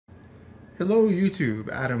Hello YouTube,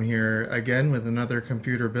 Adam here again with another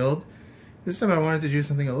computer build. This time I wanted to do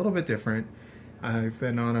something a little bit different. I've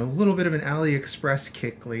been on a little bit of an AliExpress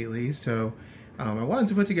kick lately, so I wanted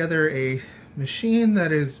to put together a machine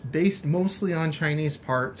that is based mostly on Chinese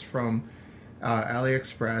parts from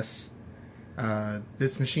AliExpress.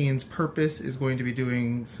 This machine's purpose is going to be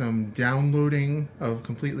doing some downloading of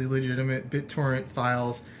completely legitimate BitTorrent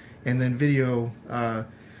files and then video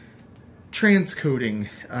transcoding,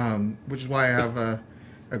 which is why I have a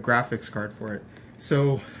graphics card for it.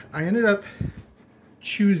 So I ended up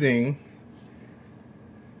choosing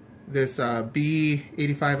this B85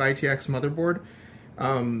 ITX motherboard.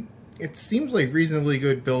 It seems like reasonably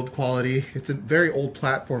good build quality. It's a very old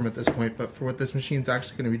platform at this point, but for what this machine's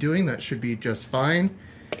actually going to be doing, that should be just fine.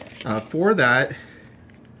 For that,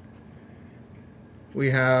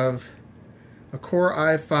 we have a Core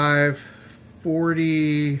i5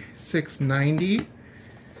 4690,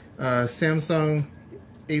 Samsung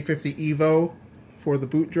 850 EVO for the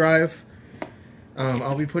boot drive.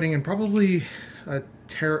 I'll be putting in probably a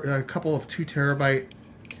couple of 2 terabyte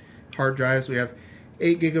hard drives. We have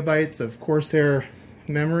 8 gigabytes of Corsair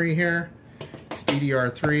memory here. It's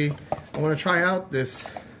DDR3. I want to try out this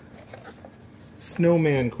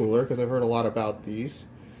Snowman cooler because I've heard a lot about these.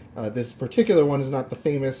 This particular one is not the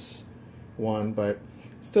famous one, but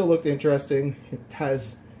still looked interesting. It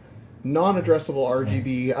has non-addressable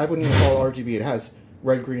RGB. I wouldn't even call it RGB. It has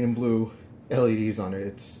red, green, and blue LEDs on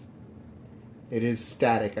it. It is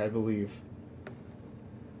static, I believe.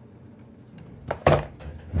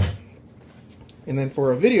 And then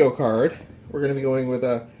for a video card, we're going to be going with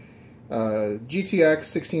a GTX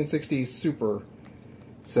 1660 Super.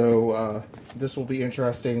 So this will be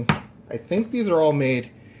interesting. I think these are all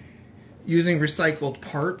made using recycled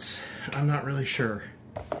parts. I'm not really sure.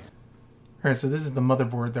 Alright, so this is the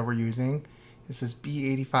motherboard that we're using. This is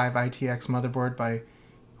B85 ITX motherboard by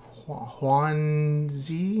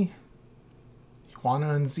Huananzhi?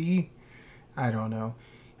 I don't know.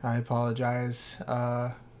 I apologize.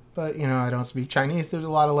 But, you know, I don't speak Chinese. There's a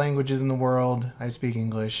lot of languages in the world. I speak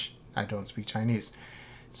English. I don't speak Chinese.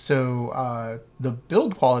 So the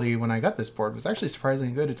build quality when I got this board was actually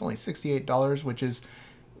surprisingly good. It's only $68, which is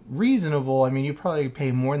reasonable. I mean, you probably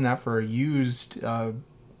pay more than that for a used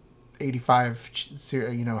 85,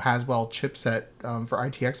 Haswell chipset for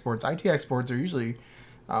ITX boards. ITX boards are usually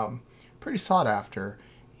pretty sought after,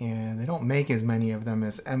 and they don't make as many of them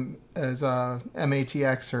as MATX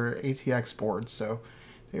or ATX boards, so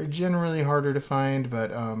they're generally harder to find. But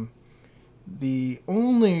the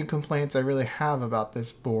only complaints I really have about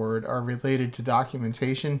this board are related to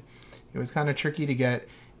documentation. It was kind of tricky to get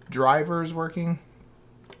drivers working.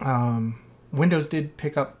 Windows did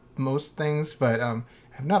pick up most things, but I've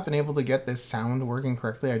not been able to get this sound working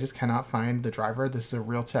correctly. I just cannot find the driver. This is a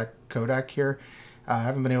Realtek codec here. I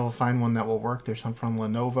haven't been able to find one that will work. There's some from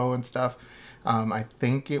Lenovo and stuff. I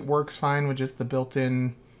think it works fine with just the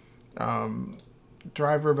built-in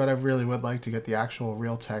driver, but I really would like to get the actual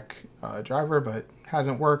Realtek driver, but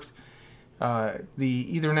hasn't worked. The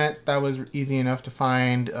Ethernet, that was easy enough to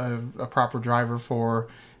find a proper driver for.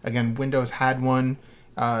 Again, Windows had one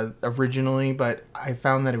originally, but I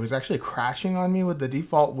found that it was actually crashing on me with the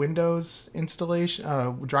default Windows installation,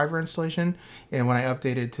 driver installation, and when I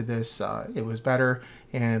updated to this, it was better.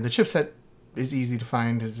 And the chipset is easy to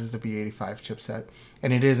find. This is the B85 chipset,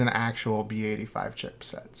 and it is an actual B85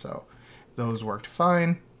 chipset, so those worked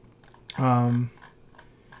fine. I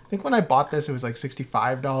think when I bought this, it was like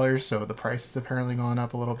 $65, so the price has apparently gone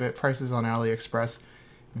up a little bit. Prices on AliExpress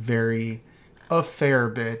vary a fair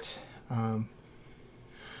bit.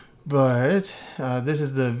 But this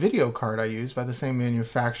is the video card I use by the same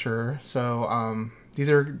manufacturer. So these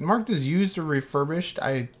are marked as used or refurbished.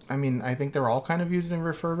 I mean, I think they're all kind of used and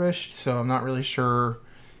refurbished, so I'm not really sure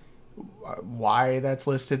why that's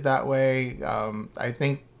listed that way. I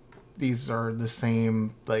think these are the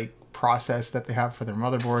same like process that they have for their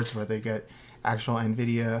motherboards, where they get actual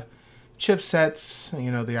NVIDIA chipsets,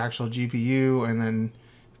 you know, the actual GPU, and then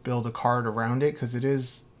build a card around it, because it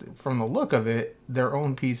is, from the look of it, their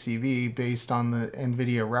own PCB based on the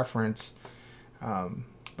NVIDIA reference,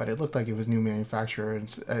 but it looked like it was new manufacturer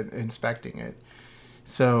inspecting it.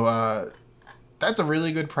 So that's a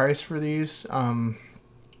really good price for these.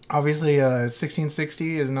 Obviously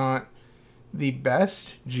 1660 is not the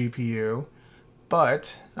best GPU,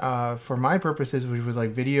 but for my purposes, which was like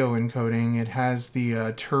video encoding, it has the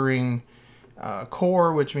Turing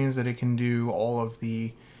core, which means that it can do all of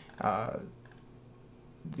the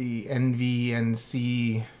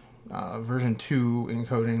NVNC version 2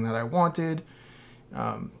 encoding that I wanted.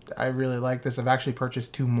 I really like this. I've actually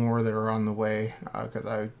purchased 2 more that are on the way because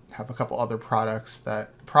I have a couple other projects that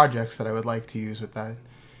I would like to use with that.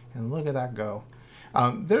 And look at that go.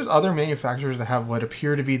 There's other manufacturers that have what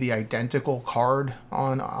appear to be the identical card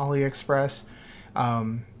on AliExpress.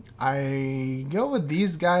 I go with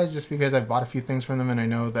these guys just because I've bought a few things from them and I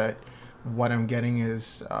know that what I'm getting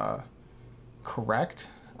is correct.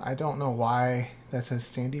 I don't know why that says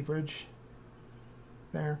Sandy Bridge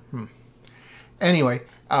there. Anyway,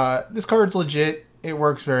 this card's legit. It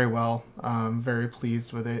works very well. I'm very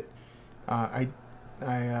pleased with it. I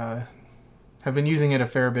have been using it a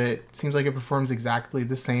fair bit. It seems like it performs exactly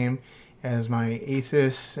the same as my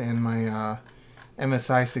Asus and my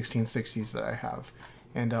MSI 1660s that I have.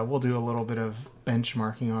 And we'll do a little bit of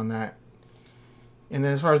benchmarking on that. And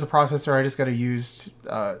then as far as the processor, I just got a used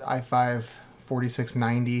i5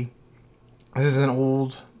 4690. This is an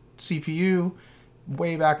old CPU,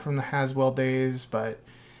 way back from the Haswell days, but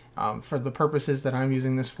for the purposes that I'm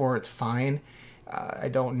using this for, it's fine. I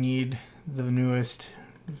don't need the newest,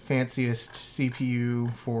 fanciest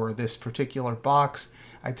CPU for this particular box.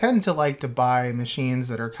 I tend to like to buy machines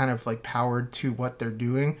that are kind of like powered to what they're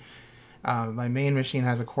doing. My main machine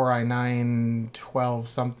has a Core i9 12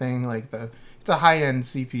 something, it's a high-end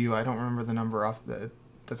CPU. I don't remember the number off the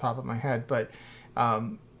top of my head, but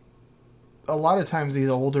a lot of times these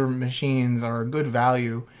older machines are a good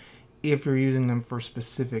value if you're using them for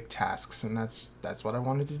specific tasks, and that's what I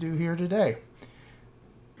wanted to do here today.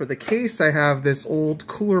 For the case, I have this old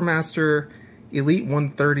Cooler Master Elite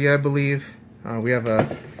 130, I believe. We have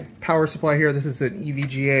a power supply here. This is an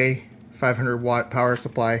EVGA 500 watt power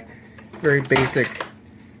supply. Very basic,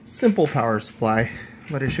 simple power supply,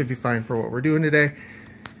 but it should be fine for what we're doing today.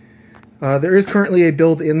 There is currently a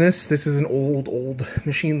build in this. This is an old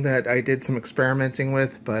machine that I did some experimenting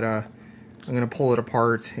with, but I'm going to pull it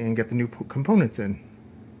apart and get the new components in.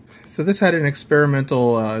 So this had an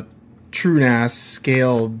experimental TrueNAS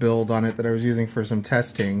scale build on it that I was using for some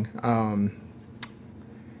testing. And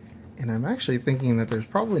I'm actually thinking that there's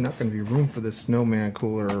probably not going to be room for this snowman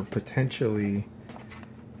cooler, or potentially,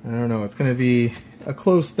 I don't know, it's going to be a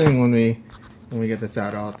close thing when we get this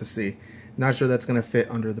out. I'll have to see. Not sure that's going to fit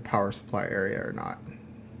under the power supply area or not.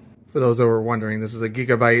 For those that were wondering, this is a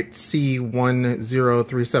Gigabyte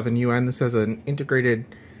C1037UN. This has an integrated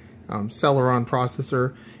Celeron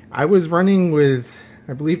processor. I was running with,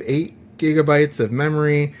 I believe, 8 gigabytes of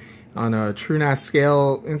memory on a TrueNAS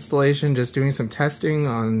scale installation, just doing some testing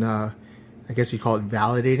on, I guess you call it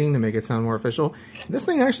validating to make it sound more official. This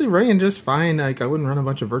thing actually ran just fine. Like, I wouldn't run a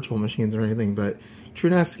bunch of virtual machines or anything, but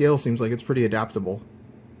TrueNAS scale seems like it's pretty adaptable.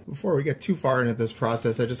 Before we get too far into this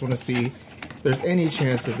process, I just want to see if there's any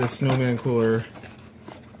chance that this snowman cooler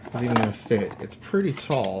is even going to fit. It's pretty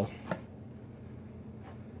tall.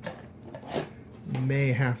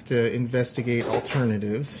 May have to investigate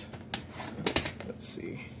alternatives. Let's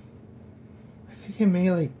see. I think it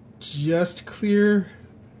may like just clear,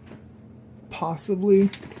 possibly,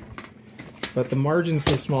 but the margin's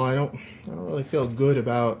so small. I don't really feel good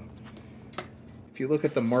about. If you look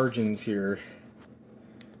at the margins here,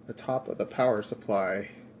 the top of the power supply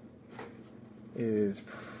is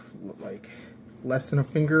like less than a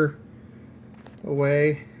finger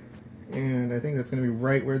away, and I think that's going to be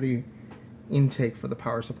right where the intake for the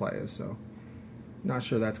power supply is, so not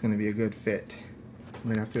sure that's going to be a good fit. I'm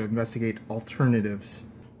going to have to investigate alternatives.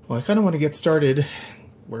 Well, I kind of want to get started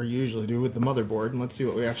where you usually do with the motherboard, and let's see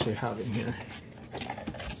what we actually have in here.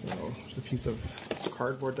 So there's a piece of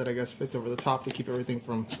cardboard that I guess fits over the top to keep everything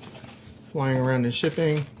from flying around and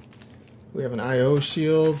shipping. We have an I/O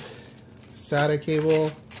shield, SATA cable,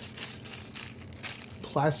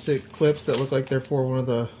 plastic clips that look like they're for one of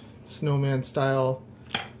the snowman style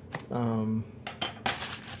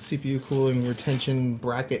CPU cooling retention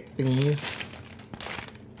bracket thingies.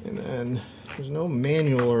 And then there's no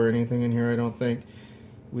manual or anything in here, I don't think.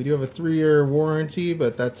 We do have a 3-year warranty,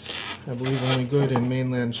 but that's, I believe, only good in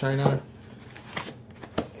mainland China.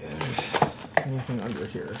 And anything under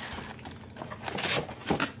here?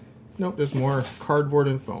 Nope, there's more cardboard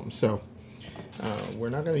and foam. So we're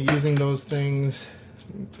not going to be using those things.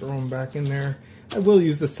 Throw them back in there. I will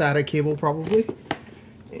use the SATA cable probably.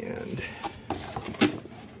 And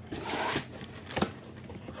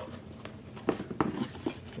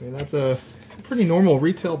I mean, that's a pretty normal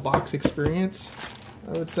retail box experience,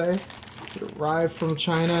 I would say. It arrived from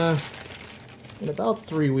China in about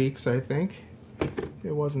 3 weeks, I think.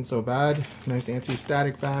 It wasn't so bad. Nice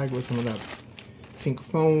anti-static bag with some of that pink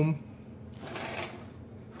foam.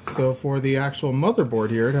 So for the actual motherboard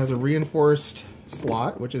here, it has a reinforced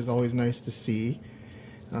slot, which is always nice to see.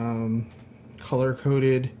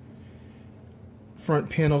 Color-coded front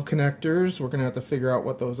panel connectors. We're gonna have to figure out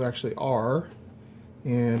what those actually are.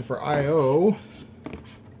 And for I/O,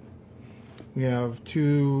 we have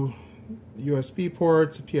 2 USB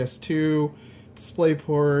ports, a PS2, display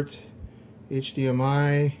port,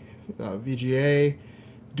 HDMI, VGA,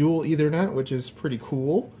 dual Ethernet, which is pretty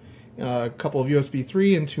cool. A couple of USB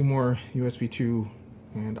 3 and 2 more USB 2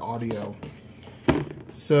 and audio.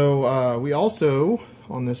 So we also,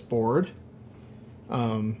 on this board,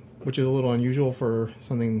 which is a little unusual for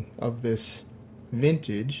something of this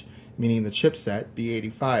vintage, meaning the chipset,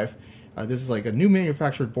 B85, this is like a new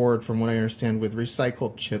manufactured board from what I understand with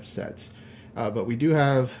recycled chipsets. But we do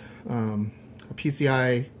have a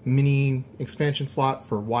PCI mini expansion slot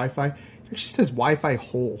for Wi-Fi. It actually says Wi-Fi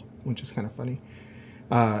hole, which is kind of funny.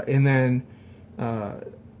 And then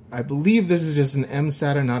I believe this is just an M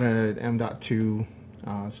SATA, not an M.2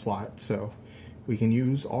 slot. So we can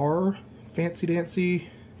use our fancy dancy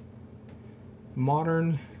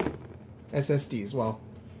modern SSDs. Well,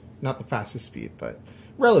 not the fastest speed, but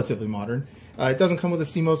relatively modern. It doesn't come with a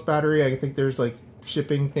CMOS battery. I think there's like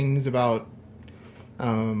shipping things about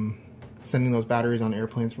sending those batteries on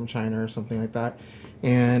airplanes from China or something like that.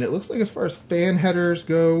 And it looks like as far as fan headers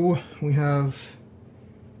go, we have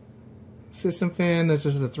system fan. This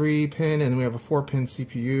is a 3-pin, and then we have a 4-pin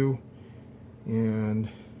CPU. And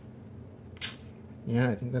yeah,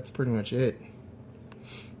 I think that's pretty much it.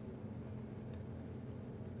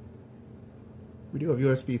 We do have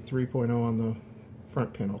USB 3.0 on the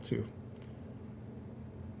front panel too.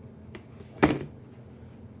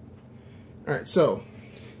 Alright, so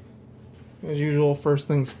as usual, first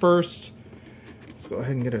things first, let's go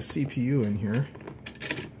ahead and get a CPU in here.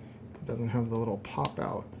 It doesn't have the little pop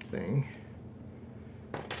out thing.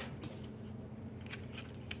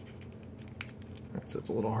 Alright, so it's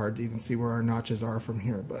a little hard to even see where our notches are from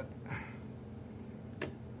here, but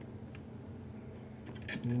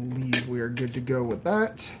I believe we are good to go with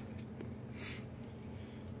that.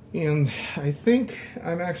 And I think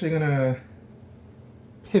I'm actually going to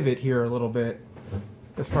pivot here a little bit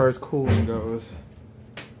as far as cooling goes.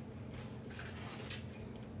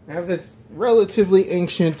 I have this relatively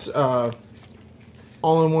ancient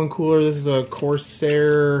all-in-one cooler. This is a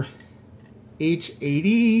Corsair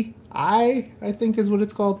H80i, I think is what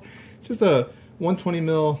it's called. It's just a 120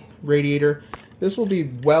 mil radiator. This will be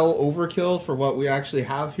well overkill for what we actually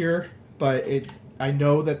have here, but I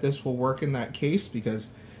know that this will work in that case because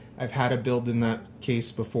I've had a build in that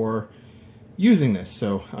case before using this.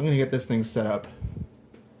 So I'm going to get this thing set up.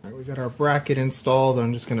 All right, we got our bracket installed.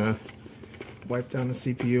 I'm just going to wipe down the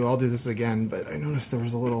CPU. I'll do this again, but I noticed there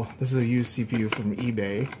was a little, this is a used CPU from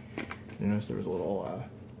eBay. I noticed there was a little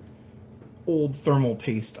old thermal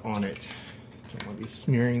paste on it. Don't want to be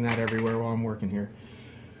smearing that everywhere while I'm working here.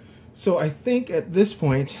 So I think at this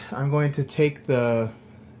point I'm going to take the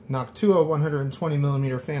Noctua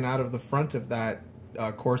 120mm fan out of the front of that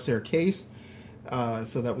Corsair case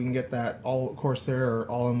so that we can get that all Corsair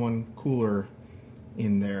all-in-one cooler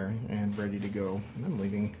in there and ready to go. And I'm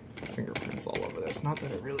leaving fingerprints all over this. Not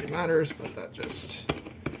that it really matters, but that just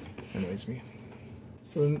annoys me.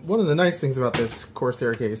 So one of the nice things about this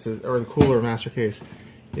Corsair case, or the cooler master case,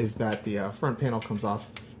 is that the front panel comes off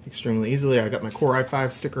extremely easily. I got my Core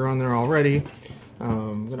i5 sticker on there already.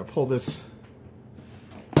 I'm going to pull this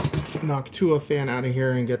Noctua fan out of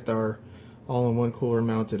here and get our all-in-one cooler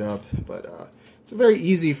mounted up. But it's a very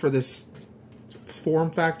easy, for this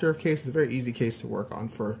form factor of case, it's a very easy case to work on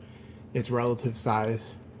for its relative size.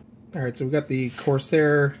 Alright, so we've got the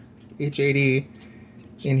Corsair H80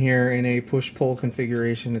 in here in a push-pull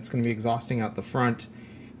configuration. It's going to be exhausting out the front.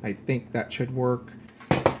 I think that should work.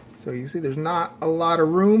 So you see there's not a lot of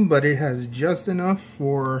room, but it has just enough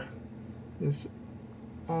for this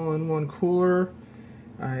all-in-one cooler.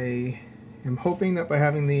 I am hoping that by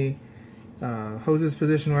having the hoses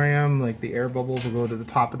positioned where I am, like the air bubbles will go to the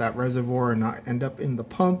top of that reservoir and not end up in the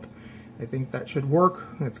pump. I think that should work.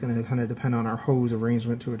 It's going to kind of depend on our hose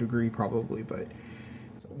arrangement to a degree probably, but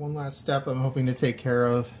so one last step I'm hoping to take care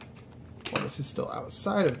of while this is still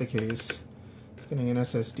outside of the case. It's getting an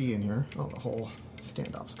SSD in here. Oh, the whole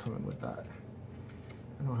standoff's coming with that.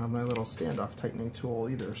 I don't have my little standoff tightening tool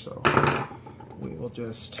either, so we will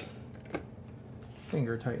just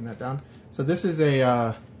finger tighten that down. So this is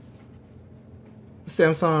a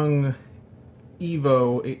Samsung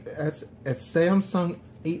Evo. It's a Samsung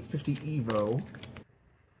 850 Evo. Like,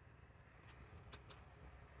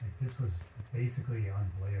 this was basically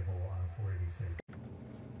unplayable on a 486.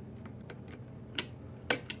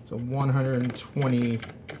 It's a 120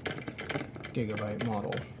 gigabyte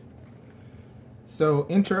model. So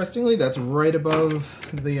interestingly, that's right above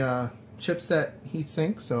the chipset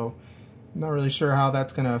heatsink. So I'm not really sure how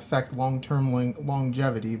that's going to affect long-term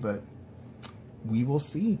longevity, but we will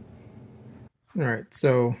see. All right,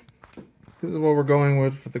 so this is what we're going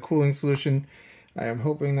with for the cooling solution. I am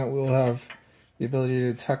hoping that we'll have the ability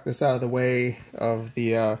to tuck this out of the way of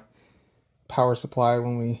the power supply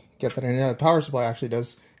when we get that in. Yeah, the power supply actually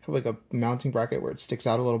does have like a mounting bracket where it sticks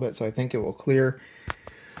out a little bit, so I think it will clear.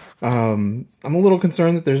 I'm a little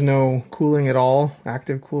concerned that there's no cooling at all,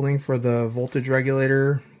 active cooling for the voltage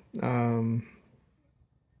regulator,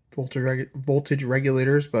 voltage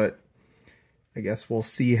regulators, but I guess we'll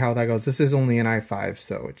see how that goes. This is only an i5,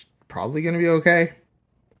 so it's probably going to be okay.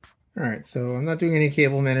 All right, so I'm not doing any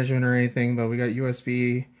cable management or anything, but we got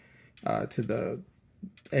USB to the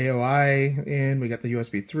AOI in, we got the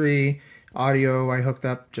USB 3, audio I hooked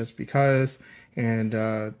up just because, and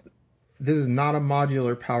this is not a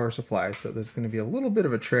modular power supply, so this is going to be a little bit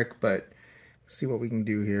of a trick, but see what we can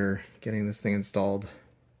do here getting this thing installed.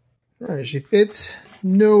 All right, she fits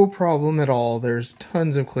no problem at all. There's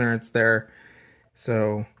tons of clearance there,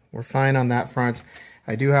 so we're fine on that front.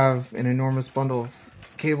 I do have an enormous bundle of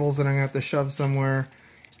cables that I'm gonna have to shove somewhere,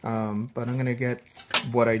 but I'm gonna get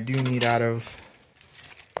what I do need out of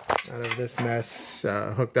this mess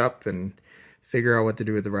hooked up and figure out what to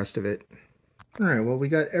do with the rest of it. All right, well, we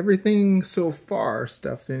got everything so far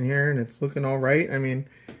stuffed in here and it's looking all right. I mean,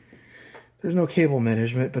 there's no cable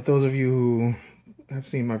management, but those of you who have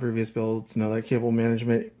seen my previous builds know that cable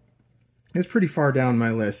management is pretty far down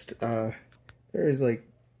my list. There is like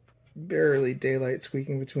barely daylight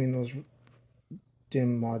squeaking between those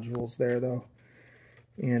dim modules there though.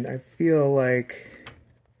 And I feel like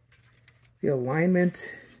the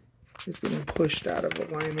alignment is getting pushed out of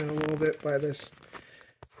alignment a little bit by this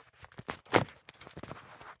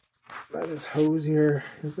hose here.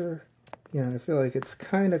 Is there? Yeah, I feel like it's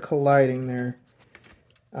kind of colliding there.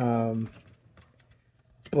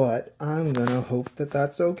 But I'm gonna hope that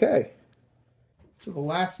that's okay. So the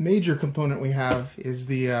last major component we have is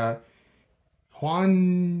the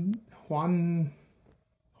Huananzhi.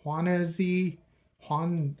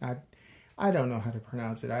 I don't know how to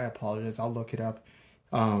pronounce it. I apologize. I'll look it up.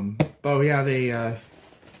 But we have a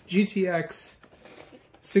GTX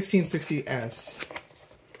 1660S.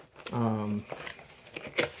 And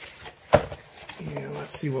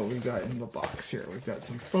let's see what we've got in the box here. We've got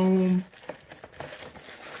some foam,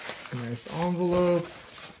 a nice envelope,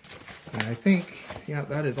 and I think, yeah,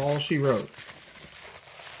 that is all she wrote.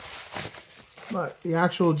 But the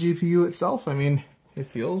actual GPU itself, I mean, it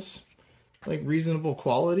feels like reasonable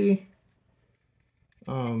quality.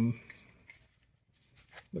 The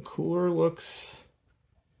cooler looks,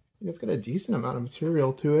 it's got a decent amount of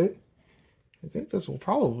material to it. I think this will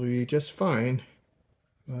probably be just fine,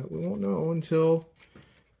 but we won't know until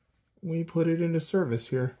we put it into service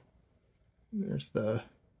here. There's the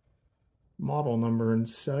model number and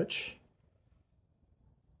such.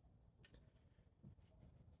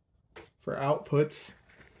 For outputs,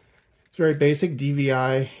 it's very basic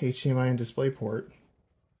DVI, HDMI, and DisplayPort.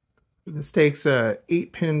 This takes a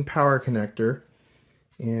 8-pin power connector,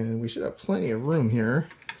 and we should have plenty of room here.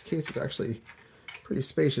 This case is actually pretty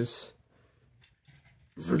spacious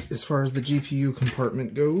as far as the GPU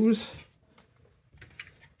compartment goes.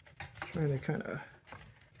 Trying to kind of,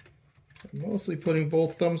 I'm mostly putting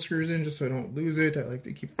both thumb screws in just so I don't lose it. I like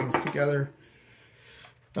to keep things together.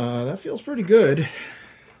 That feels pretty good.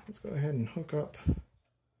 Let's go ahead and hook up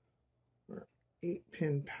our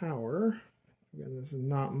 8-pin power. Again, this is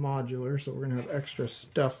not modular, so we're going to have extra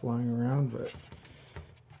stuff lying around, but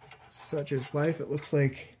such is life. It looks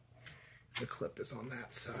like the clip is on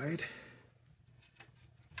that side.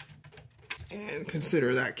 And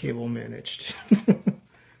consider that cable managed.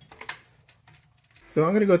 So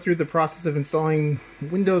I'm going to go through the process of installing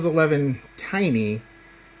Windows 11 Tiny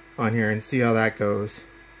on here and see how that goes.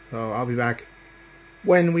 So I'll be back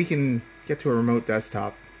when we can get to a remote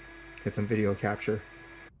desktop, get some video capture.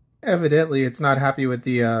 Evidently it's not happy with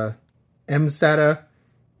the mSATA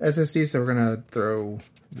SSD, so we're going to throw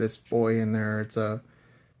this boy in there. It's a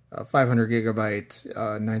 500 gigabyte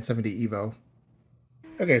 970 EVO.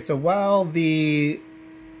 Okay, so while the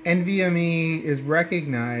NVMe is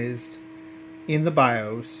recognized in the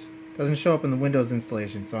BIOS, it doesn't show up in the Windows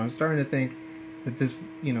installation. So I'm starting to think that this,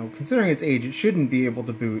 you know, considering its age, it shouldn't be able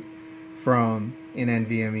to boot from an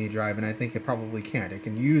NVMe drive, and I think it probably can't. It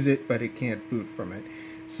can use it, but it can't boot from it.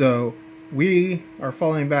 So we are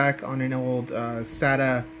falling back on an old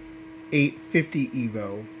SATA 850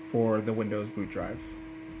 EVO for the Windows boot drive.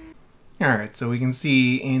 Alright, so we can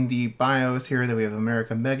see in the BIOS here that we have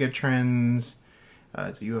America Megatrends.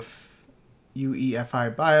 It's a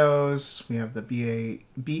UEFI BIOS. We have the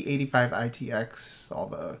B85 ITX, all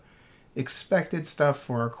the expected stuff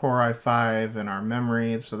for our Core i5 and our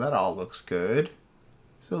memory, so that all looks good.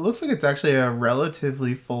 So it looks like it's actually a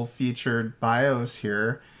relatively full-featured BIOS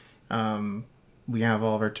here. We have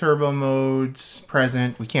all of our turbo modes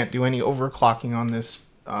present. We can't do any overclocking on this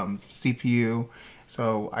CPU.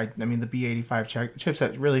 So, I mean, the B85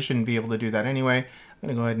 chipset really shouldn't be able to do that anyway. I'm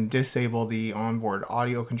going to go ahead and disable the onboard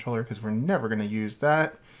audio controller because we're never going to use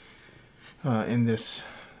that in this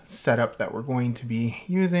setup that we're going to be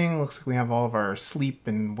using. Looks like we have all of our sleep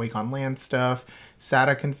and wake on land stuff.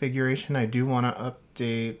 SATA configuration, I do want to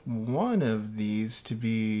update one of these to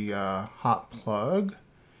be hot plug.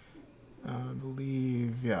 I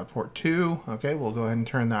believe, yeah, port 2. Okay, we'll go ahead and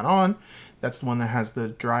turn that on. That's the one that has the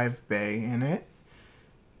drive bay in it.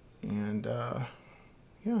 And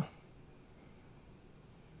yeah.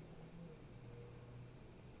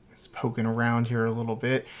 Just poking around here a little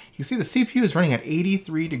bit. You see the CPU is running at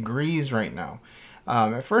 83 degrees right now.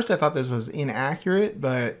 At first I thought this was inaccurate,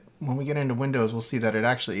 but when we get into Windows, we'll see that it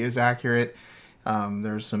actually is accurate.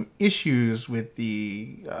 There's some issues with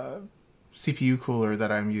the CPU cooler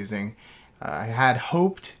that I'm using. I had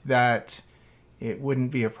hoped that it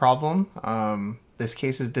wouldn't be a problem. This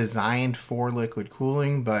case is designed for liquid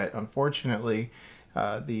cooling, but unfortunately,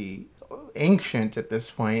 the ancient at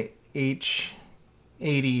this point,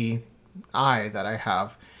 H80i that I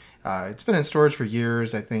have, it's been in storage for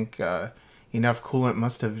years. I think enough coolant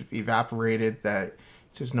must have evaporated that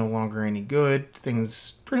it's just no longer any good.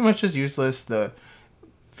 Things pretty much just useless. The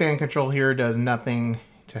fan control here does nothing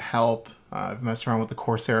to help. I've messed around with the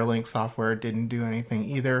Corsair Link software. It didn't do anything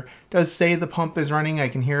either. It does say the pump is running. I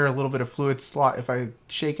can hear a little bit of fluid slot. If I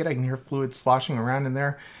shake it, I can hear fluid sloshing around in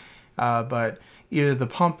there. But either the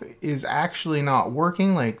pump is actually not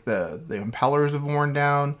working, like the impellers have worn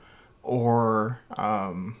down, or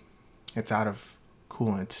it's out of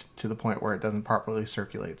coolant to the point where it doesn't properly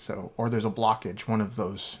circulate. So, or there's a blockage. One of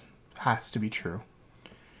those has to be true.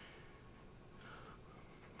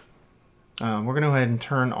 We're going to go ahead and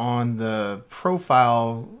turn on the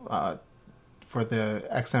profile for the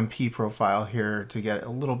XMP profile here to get a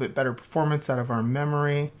little bit better performance out of our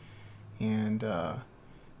memory. And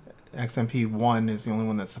XMP1 is the only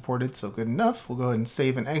one that's supported, so good enough. We'll go ahead and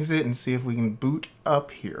save and exit and see if we can boot up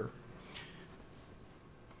here.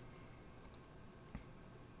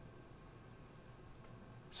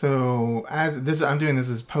 So as this, I'm doing this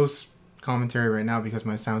as post commentary right now because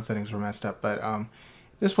my sound settings were messed up, but at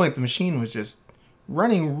this point the machine was just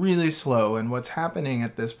running really slow, and what's happening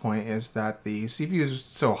at this point is that the CPU is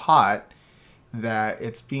so hot that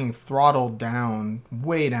it's being throttled down,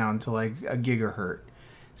 way down to like a gigahertz.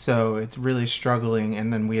 So it's really struggling,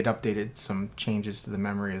 and then we had updated some changes to the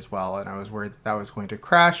memory as well, and I was worried that that was going to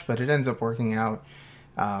crash, but it ends up working out.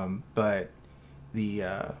 But the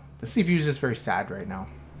CPU is just very sad right now.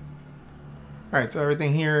 Alright, so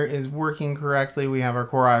everything here is working correctly. We have our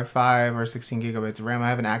Core i5, our 16 gigabytes of RAM. I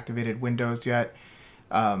haven't activated Windows yet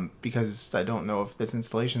because I don't know if this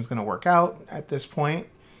installation is going to work out at this point.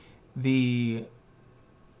 The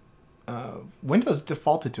Windows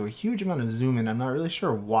defaulted to a huge amount of zoom in. I'm not really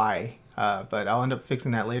sure why, but I'll end up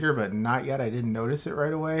fixing that later, but not yet. I didn't notice it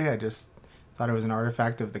right away. I just thought it was an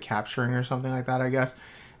artifact of the capturing or something like that, I guess.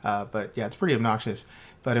 But yeah, it's pretty obnoxious.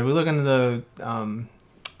 But if we look into the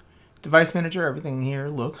device manager, everything here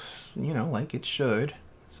looks, you know, like it should.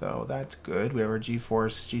 So that's good. We have our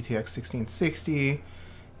GeForce GTX 1660,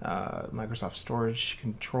 Microsoft Storage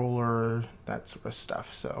Controller, that sort of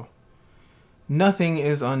stuff. So nothing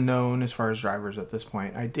is unknown as far as drivers at this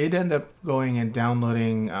point. I did end up going and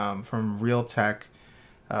downloading from Realtek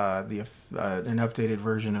an updated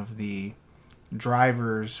version of the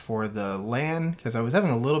drivers for the LAN, because I was having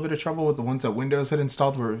a little bit of trouble with the ones that Windows had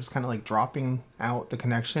installed where it was kind of like dropping out the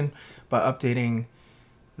connection, but updating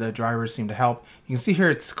the drivers seemed to help. You can see here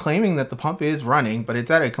it's claiming that the pump is running, but it's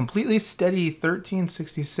at a completely steady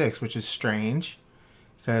 1366, which is strange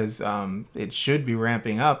because it should be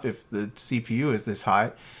ramping up if the CPU is this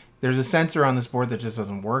hot. There's a sensor on this board that just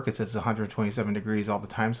doesn't work. It says 127 degrees all the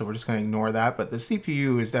time, so we're just going to ignore that. But the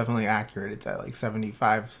CPU is definitely accurate. It's at like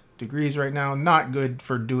 75 degrees right now. Not good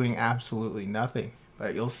for doing absolutely nothing.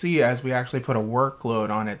 But you'll see as we actually put a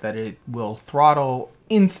workload on it that it will throttle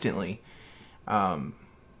instantly.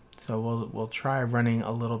 So we'll try running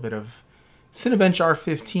a little bit of Cinebench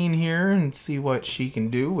R15 here and see what she can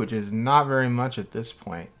do, which is not very much at this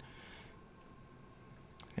point.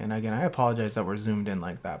 And again, I apologize that we're zoomed in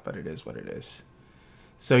like that, but it is what it is.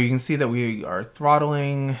 So you can see that we are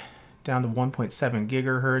throttling down to 1.7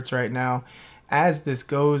 gigahertz right now. As this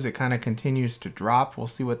goes, it kind of continues to drop. We'll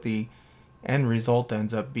see what the end result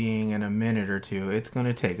ends up being in a minute or two. It's going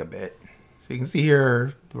to take a bit. So So you can see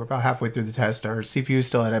here, we're about halfway through the test. Our CPU is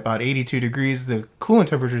still at about 82 degrees. The coolant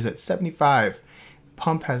temperature is at 75. The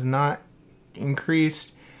pump has not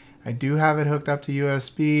increased. I do have it hooked up to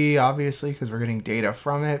USB, obviously, because we're getting data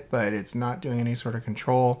from it, but it's not doing any sort of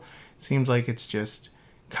control. Seems like it's just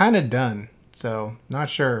kind of done. So not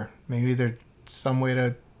sure. Maybe there's some way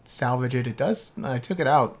to salvage it. It does. I took it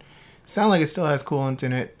out. Sound like it still has coolant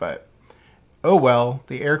in it, but oh well.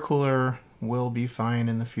 The air cooler will be fine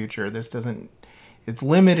in the future. This doesn't, it's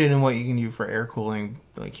limited in what you can do for air cooling.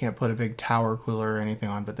 You can't put a big tower cooler or anything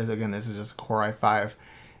on, but this, again, this is just a Core i5.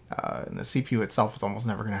 And the CPU itself is almost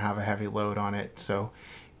never going to have a heavy load on it, so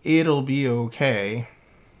it'll be okay.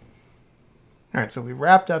 All right, so we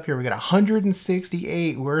wrapped up here. We got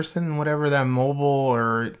 168, worse than whatever that mobile,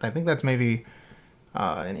 or I think that's maybe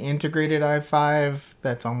an integrated i5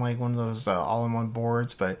 that's on like one of those all-in-one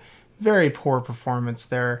boards, but very poor performance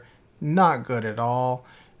there. Not good at all.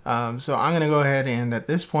 So I'm going to go ahead and at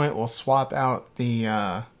this point we'll swap out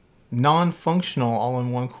the non-functional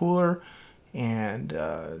all-in-one cooler and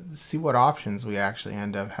see what options we actually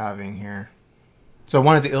end up having here. So I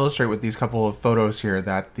wanted to illustrate with these couple of photos here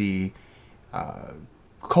that the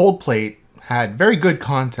cold plate had very good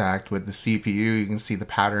contact with the CPU. You can see the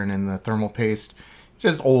pattern in the thermal paste. It's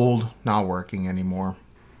just old, not working anymore.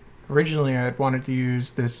 Originally I had wanted to use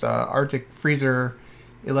this Arctic Freezer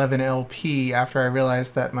 11LP after I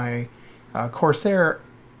realized that my Corsair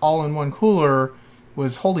all-in-one cooler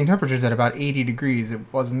was holding temperatures at about 80 degrees. It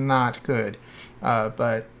was not good.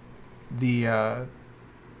 But the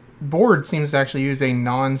board seems to actually use a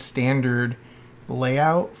non-standard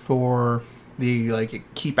layout for the like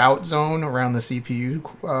keep out zone around the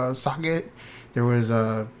CPU socket. There was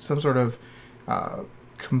some sort of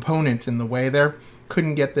component in the way there.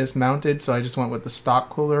 Couldn't get this mounted, so I just went with the stock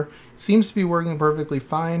cooler. Seems to be working perfectly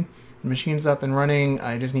fine. The machine's up and running.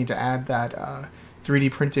 I just need to add that 3D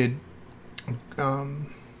printed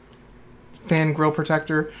fan grill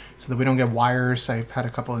protector so that we don't get wires. I've had a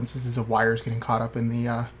couple instances of wires getting caught up in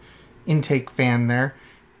the intake fan there.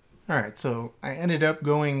 Alright, so I ended up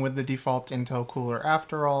going with the default Intel cooler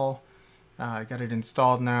after all. I got it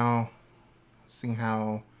installed now. Let's see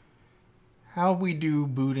how we do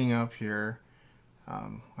booting up here.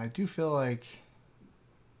 I do feel like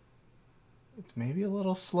it's maybe a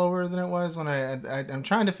little slower than it was when I'm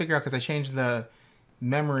trying to figure out, because I changed the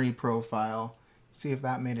memory profile. See if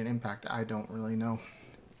that made an impact. I don't really know.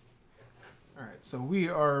 Alright, so we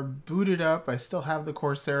are booted up. I still have the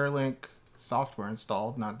Corsair Link software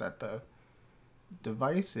installed. Not that the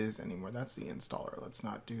device is anymore. That's the installer. Let's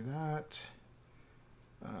not do that.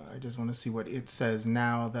 I just want to see what it says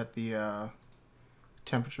now that the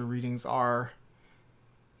temperature readings are.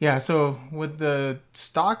 Yeah, so with the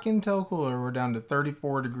stock Intel cooler, we're down to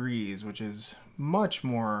 34 degrees, which is much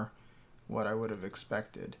more what I would have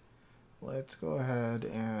expected. Let's go ahead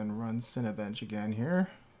and run Cinebench again here.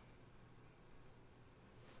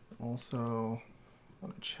 Also, I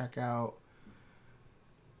want to check out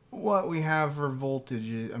what we have for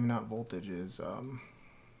voltages. I mean, not voltages.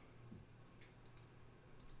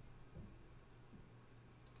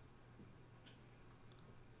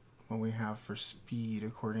 What we have for speed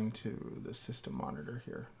according to the system monitor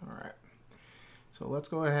here. All right. So let's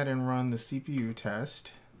go ahead and run the CPU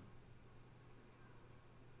test.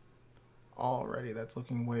 Alrighty, that's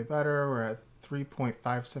looking way better. We're at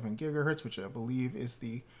 3.57 gigahertz, which I believe is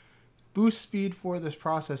the boost speed for this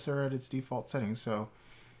processor at its default settings. So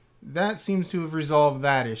that seems to have resolved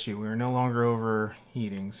that issue. We're no longer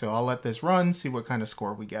overheating. So I'll let this run, see what kind of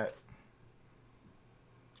score we get.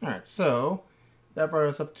 Alright, so that brought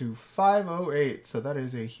us up to 508. So that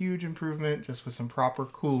is a huge improvement just with some proper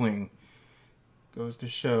cooling. Goes to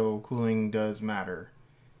show cooling does matter.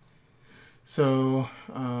 So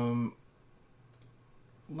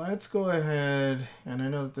let's go ahead, and I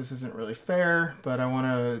know that this isn't really fair, but I want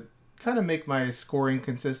to kind of make my scoring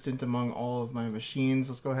consistent among all of my machines.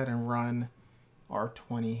 Let's go ahead and run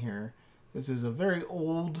R20 here. This is a very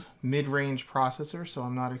old mid-range processor, so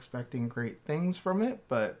I'm not expecting great things from it,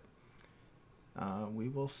 but we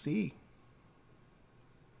will see.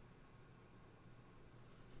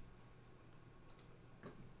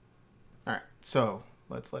 Alright, so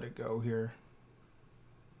let's let it go here.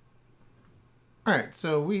 Alright,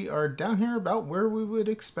 so we are down here about where we would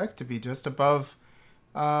expect to be, just above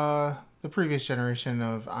the previous generation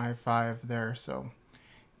of i5 there, so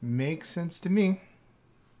makes sense to me.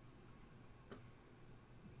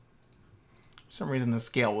 For some reason the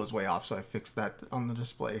scale was way off, so I fixed that on the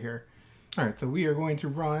display here. Alright, so we are going to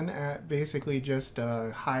run at basically just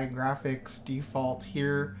high graphics default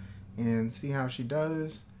here and see how she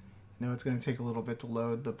does. I know it's going to take a little bit to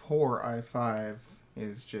load. The poor i5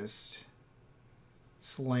 is just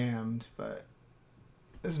slammed, but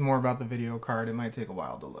this is more about the video card. It might take a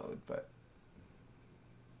while to load, but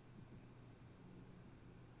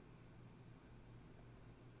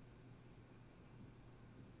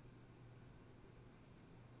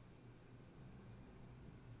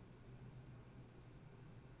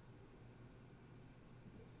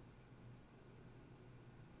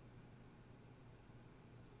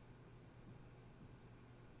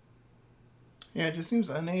yeah, it just seems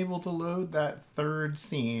unable to load that third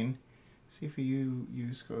scene. CPU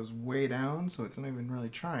use goes way down, so it's not even really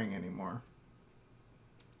trying anymore.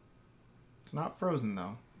 It's not frozen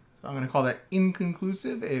though. So I'm going to call that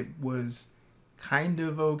inconclusive. It was kind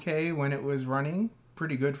of okay when it was running.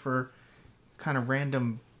 Pretty good for kind of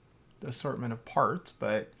random assortment of parts,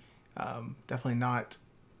 but definitely not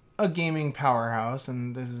a gaming powerhouse,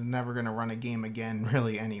 and this is never going to run a game again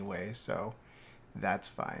really anyway, so that's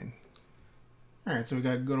fine. Alright, so we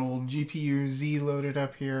got good old GPU Z loaded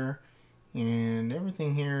up here, and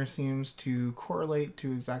everything here seems to correlate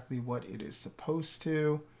to exactly what it is supposed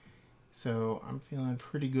to. So I'm feeling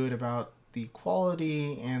pretty good about the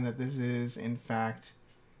quality and that this is in fact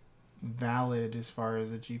valid as far as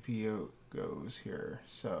the GPU goes here.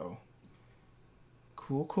 So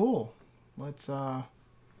cool. Let's have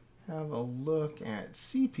a look at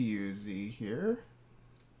CPU Z here.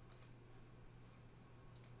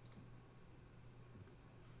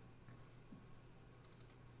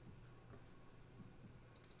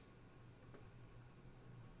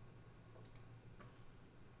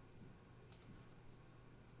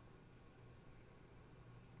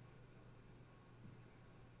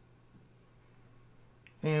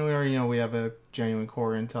 And we already know we have a genuine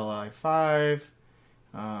core Intel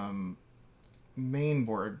i5. Main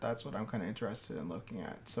board, that's what I'm kind of interested in looking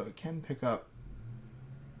at. So it can pick up,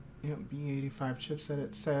 B85 chipset,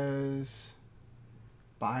 it says.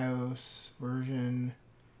 BIOS version.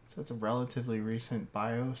 So it's a relatively recent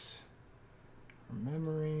BIOS.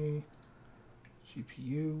 Memory.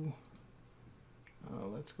 GPU.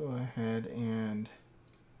 Let's go ahead and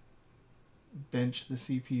bench the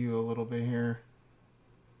CPU a little bit here.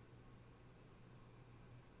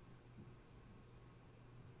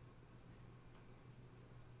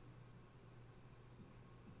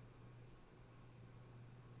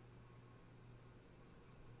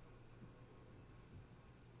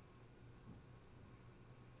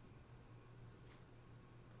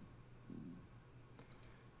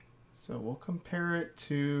 So we'll compare it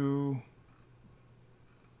to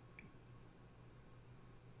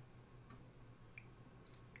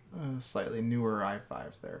a slightly newer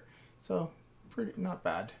i5 there. So pretty not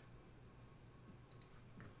bad.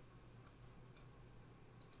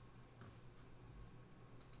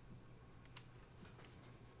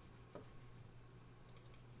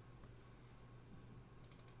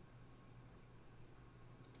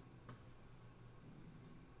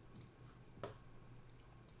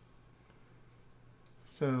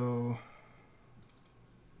 So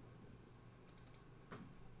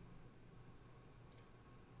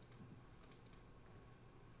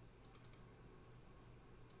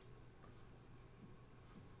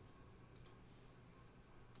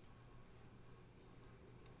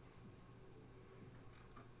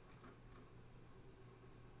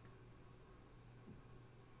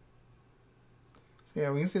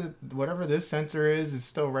yeah, we can see that whatever this sensor is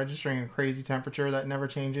still registering a crazy temperature that never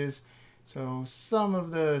changes. So some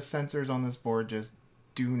of the sensors on this board just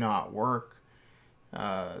do not work,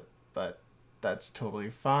 but that's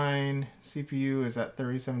totally fine. CPU is at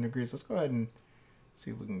 37 degrees. Let's go ahead and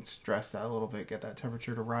see if we can stress that a little bit, get that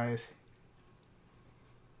temperature to rise.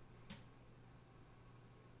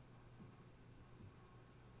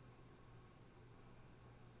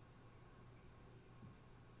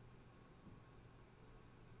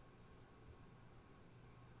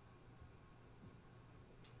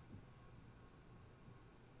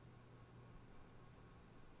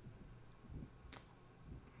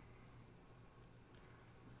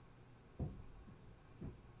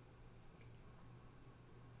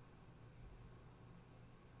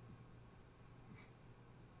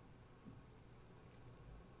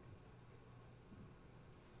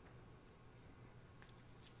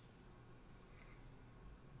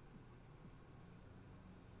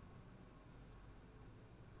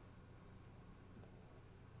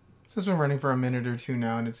 So it's been running for a minute or two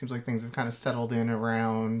now, and it seems like things have kind of settled in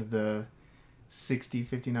around the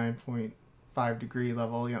 59.5 degree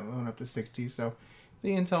level, going up to 60. So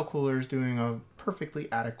the Intel cooler is doing a perfectly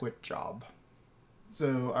adequate job.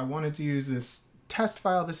 So I wanted to use this test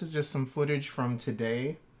file. This is just some footage from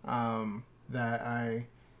today that I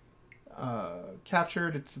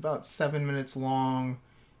captured. It's about 7 minutes long.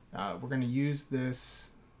 We're going to use this.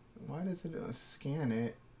 Why does it scan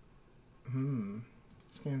it?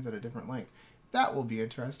 Scans at a different length. That will be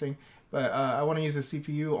interesting. But I want to use the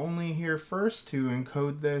CPU only here first to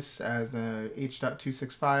encode this as a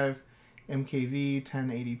H.265 MKV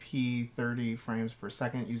 1080p 30 frames per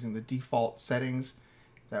second using the default settings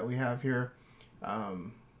that we have here.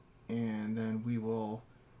 And then we will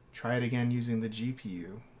try it again using the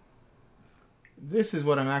GPU. This is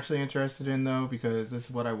what I'm actually interested in though, because this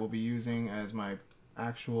is what I will be using as my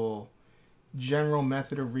actual general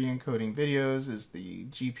method of re-encoding videos is the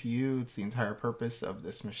GPU. It's the entire purpose of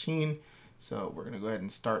this machine. So we're going to go ahead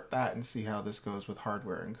and start that and see how this goes with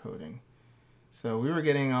hardware encoding. So we were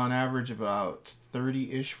getting on average about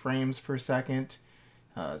 30-ish frames per second.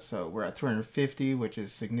 So we're at 350, which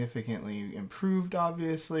is significantly improved,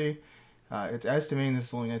 obviously. It's estimating this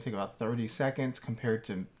is only going to take about 30 seconds compared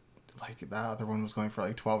to like that other one was going for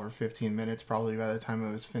like 12 or 15 minutes probably by the time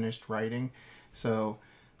it was finished writing. So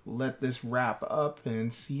let this wrap up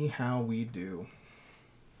and see how we do.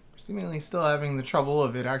 Seemingly still having the trouble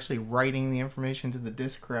of it actually writing the information to the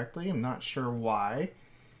disk correctly. I'm not sure why.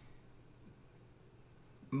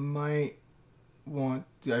 I've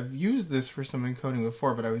used this for some encoding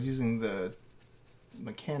before, but I was using the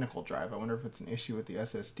mechanical drive. I wonder if it's an issue with the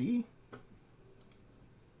SSD.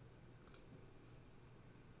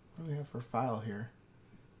 What do we have for file here?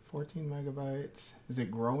 14 megabytes. Is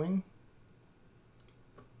it growing?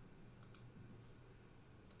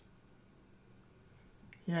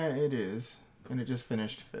 Yeah, it is. And it just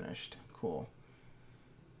finished. Cool.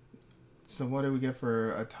 So what do we get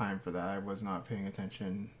for a time for that? I was not paying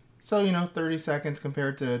attention. So, 30 seconds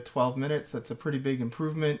compared to 12 minutes. That's a pretty big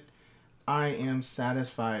improvement. I am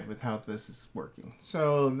satisfied with how this is working.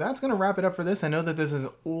 So that's going to wrap it up for this. I know that this is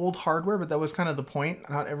old hardware, but that was kind of the point.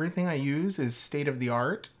 Not everything I use is state of the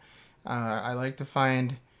art. I like to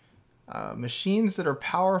find machines that are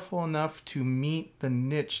powerful enough to meet the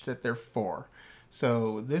niche that they're for.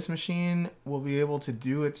 So this machine will be able to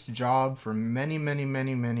do its job for many, many,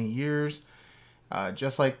 many, many years.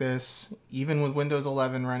 Just like this, even with Windows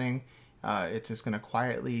 11 running, it's just going to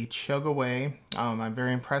quietly chug away. I'm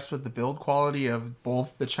very impressed with the build quality of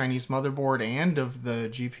both the Chinese motherboard and of the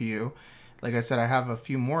GPU. Like I said, I have a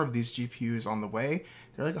few more of these GPUs on the way.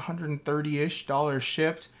 They're like $130-ish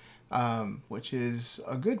shipped, which is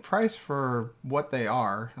a good price for what they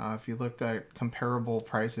are. If you looked at comparable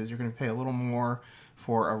prices, you're going to pay a little more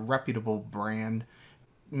for a reputable brand.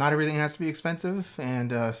 Not everything has to be expensive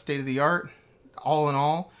and state-of-the-art. All in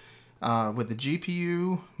all, with the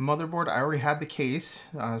GPU motherboard, I already had the case,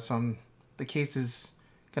 so the case is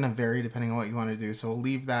going to vary depending on what you want to do, so we'll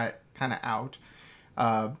leave that kind of out.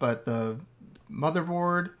 But the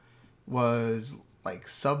motherboard was like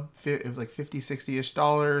it was like $50-$60-ish.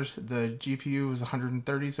 The GPU was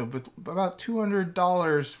 $130, so about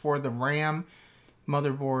 $200 for the RAM,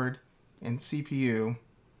 motherboard, and CPU,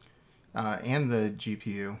 and the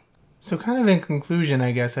GPU. So kind of in conclusion,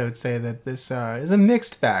 I guess I would say that this is a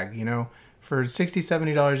mixed bag. For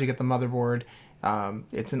 $60-$70 you get the motherboard.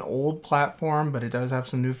 It's an old platform, but it does have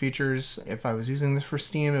some new features. If I was using this for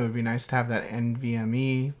Steam, it would be nice to have that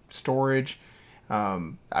NVMe storage.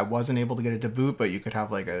 I wasn't able to get it to boot, but you could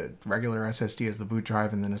have like a regular SSD as the boot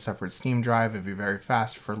drive and then a separate Steam drive. It'd be very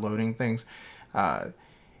fast for loading things.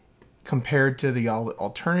 Compared to the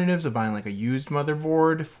alternatives of buying like a used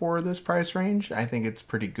motherboard for this price range, I think it's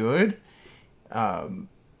pretty good.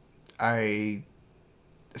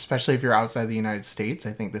 Especially if you're outside the United States,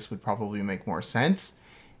 I think this would probably make more sense.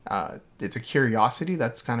 It's a curiosity.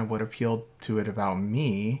 That's kind of what appealed to it about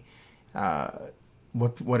me.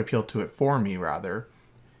 What appealed to it for me, rather.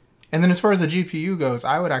 And then as far as the GPU goes,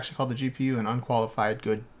 I would actually call the GPU an unqualified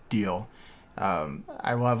good deal.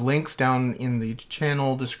 I will have links down in the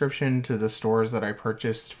channel description to the stores that I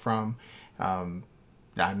purchased from. I'm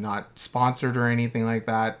not sponsored or anything like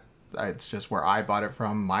that. It's just where I bought it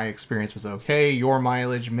from. My experience was okay. Your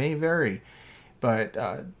mileage may vary. But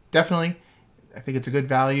definitely, I think it's a good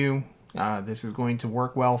value. This is going to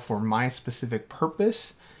work well for my specific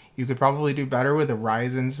purpose. You could probably do better with a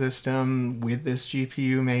Ryzen system with this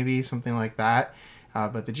GPU, maybe, something like that.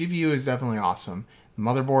 But the GPU is definitely awesome. The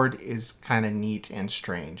motherboard is kind of neat and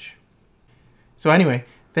strange. So anyway,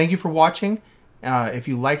 thank you for watching. If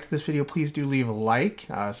you liked this video, please do leave a like.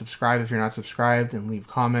 Subscribe if you're not subscribed, and leave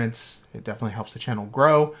comments. It definitely helps the channel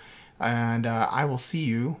grow. And I will see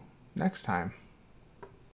you next time.